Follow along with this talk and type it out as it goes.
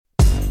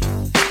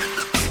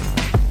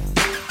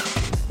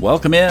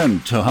Welcome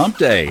in to Hump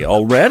Day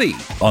already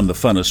on the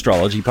Fun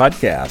Astrology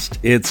Podcast.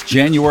 It's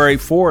January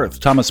 4th.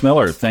 Thomas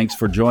Miller, thanks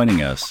for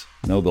joining us.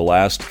 I know the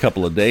last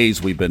couple of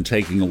days we've been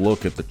taking a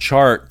look at the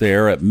chart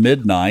there at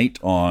midnight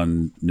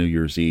on New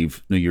Year's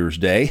Eve, New Year's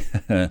Day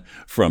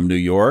from New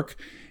York.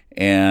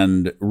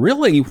 And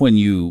really, when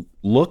you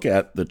look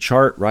at the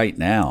chart right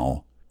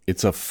now,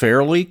 it's a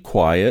fairly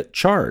quiet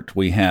chart.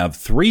 We have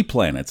 3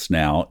 planets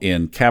now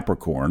in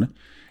Capricorn.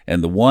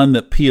 And the one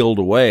that peeled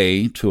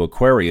away to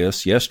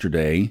Aquarius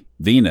yesterday,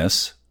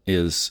 Venus,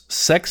 is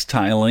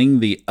sextiling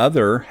the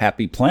other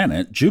happy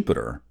planet,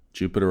 Jupiter.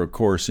 Jupiter, of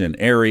course, in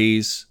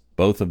Aries,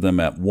 both of them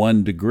at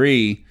 1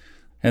 degree.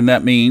 And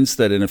that means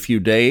that in a few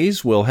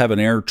days, we'll have an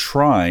air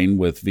trine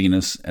with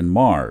Venus and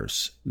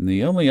Mars. And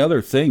the only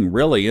other thing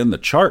really in the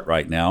chart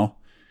right now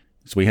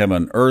is we have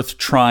an Earth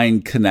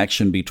trine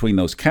connection between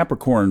those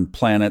Capricorn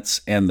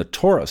planets and the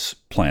Taurus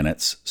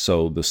planets.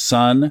 So the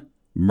Sun,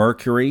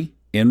 Mercury,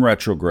 in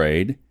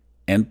retrograde,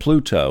 and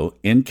Pluto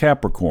in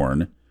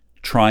Capricorn,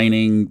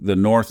 trining the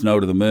north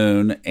node of the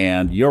moon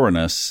and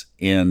Uranus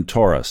in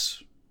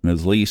Taurus.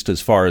 At least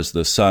as far as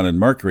the Sun and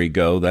Mercury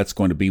go, that's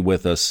going to be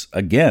with us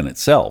again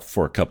itself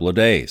for a couple of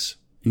days.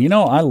 You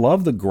know, I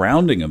love the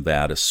grounding of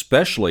that,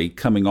 especially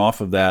coming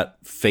off of that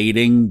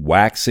fading,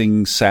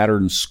 waxing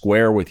Saturn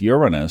square with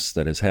Uranus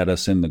that has had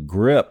us in the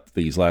grip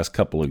these last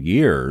couple of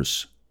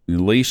years. At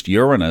least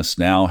Uranus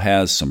now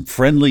has some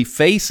friendly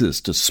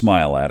faces to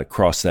smile at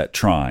across that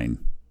trine.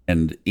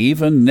 And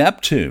even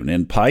Neptune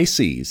in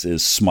Pisces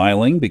is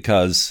smiling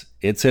because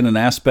it's in an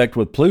aspect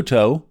with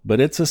Pluto, but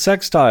it's a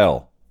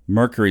sextile.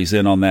 Mercury's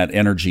in on that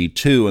energy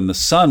too, and the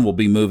Sun will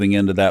be moving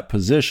into that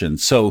position.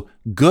 So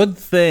good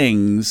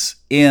things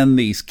in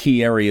these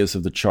key areas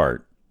of the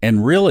chart.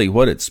 And really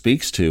what it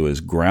speaks to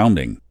is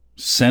grounding,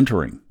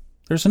 centering.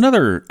 There's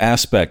another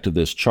aspect of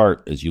this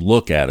chart as you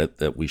look at it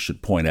that we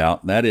should point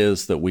out, and that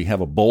is that we have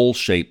a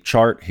bowl-shaped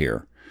chart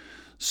here.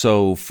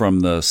 So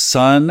from the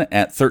Sun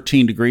at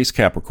 13 degrees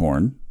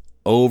Capricorn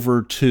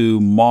over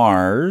to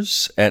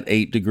Mars at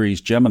 8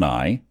 degrees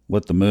Gemini,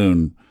 let the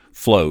moon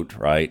float,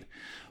 right?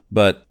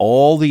 But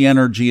all the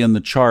energy in the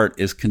chart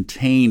is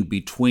contained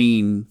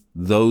between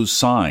those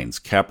signs.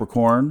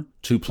 Capricorn,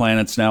 2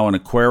 planets now in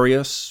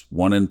Aquarius,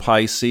 1 in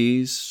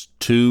Pisces,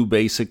 2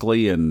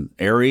 basically in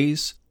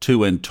Aries,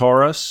 2 in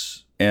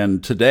Taurus,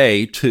 and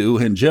today 2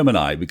 in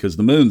Gemini because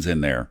the moon's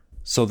in there.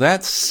 So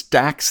that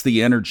stacks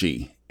the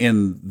energy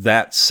in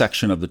that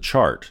section of the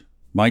chart.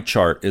 My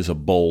chart is a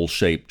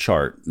bowl-shaped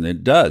chart, and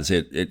it does.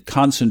 It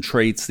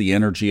concentrates the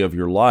energy of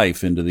your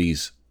life into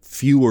these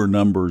fewer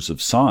numbers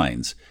of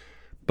signs.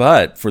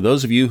 But for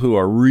those of you who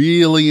are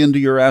really into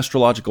your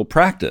astrological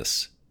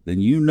practice, then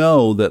you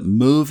know that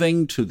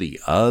moving to the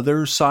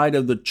other side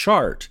of the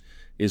chart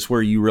is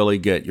where you really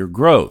get your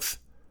growth.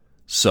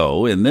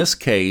 So in this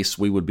case,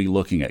 we would be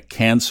looking at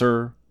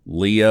Cancer,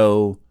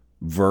 Leo,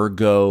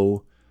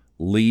 Virgo,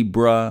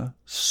 Libra,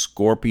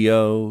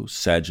 Scorpio,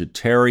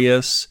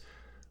 Sagittarius.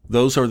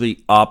 Those are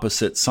the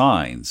opposite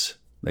signs.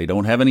 They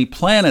don't have any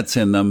planets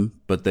in them,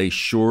 but they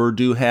sure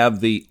do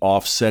have the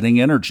offsetting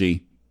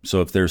energy.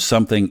 So if there's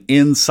something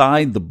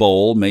inside the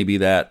bowl, maybe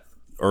that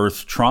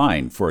Earth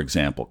trine, for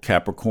example,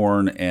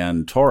 Capricorn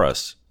and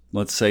Taurus.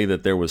 Let's say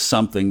that there was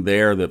something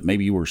there that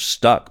maybe you were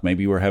stuck.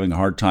 Maybe you were having a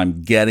hard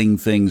time getting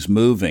things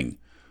moving.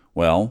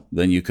 Well,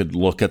 then you could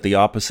look at the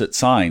opposite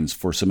signs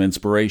for some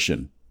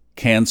inspiration.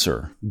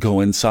 Cancer,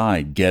 go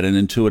inside, get an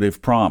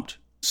intuitive prompt.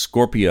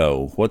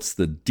 Scorpio, what's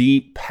the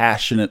deep,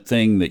 passionate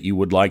thing that you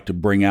would like to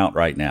bring out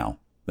right now?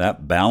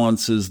 That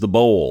balances the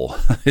bowl,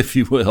 if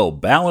you will.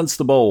 Balance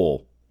the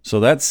bowl. So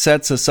that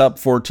sets us up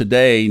for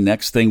today.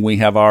 Next thing we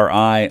have our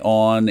eye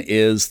on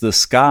is the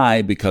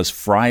sky because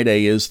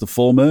Friday is the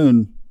full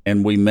moon.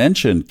 And we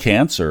mentioned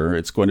Cancer.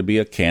 It's going to be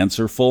a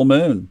Cancer full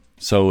moon.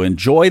 So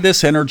enjoy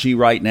this energy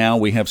right now.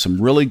 We have some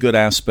really good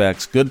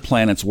aspects, good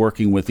planets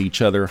working with each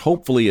other.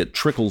 Hopefully it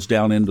trickles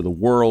down into the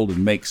world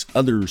and makes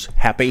others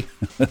happy.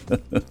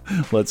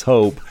 Let's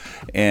hope.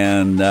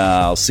 And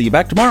I'll see you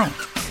back tomorrow.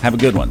 Have a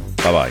good one.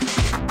 Bye-bye.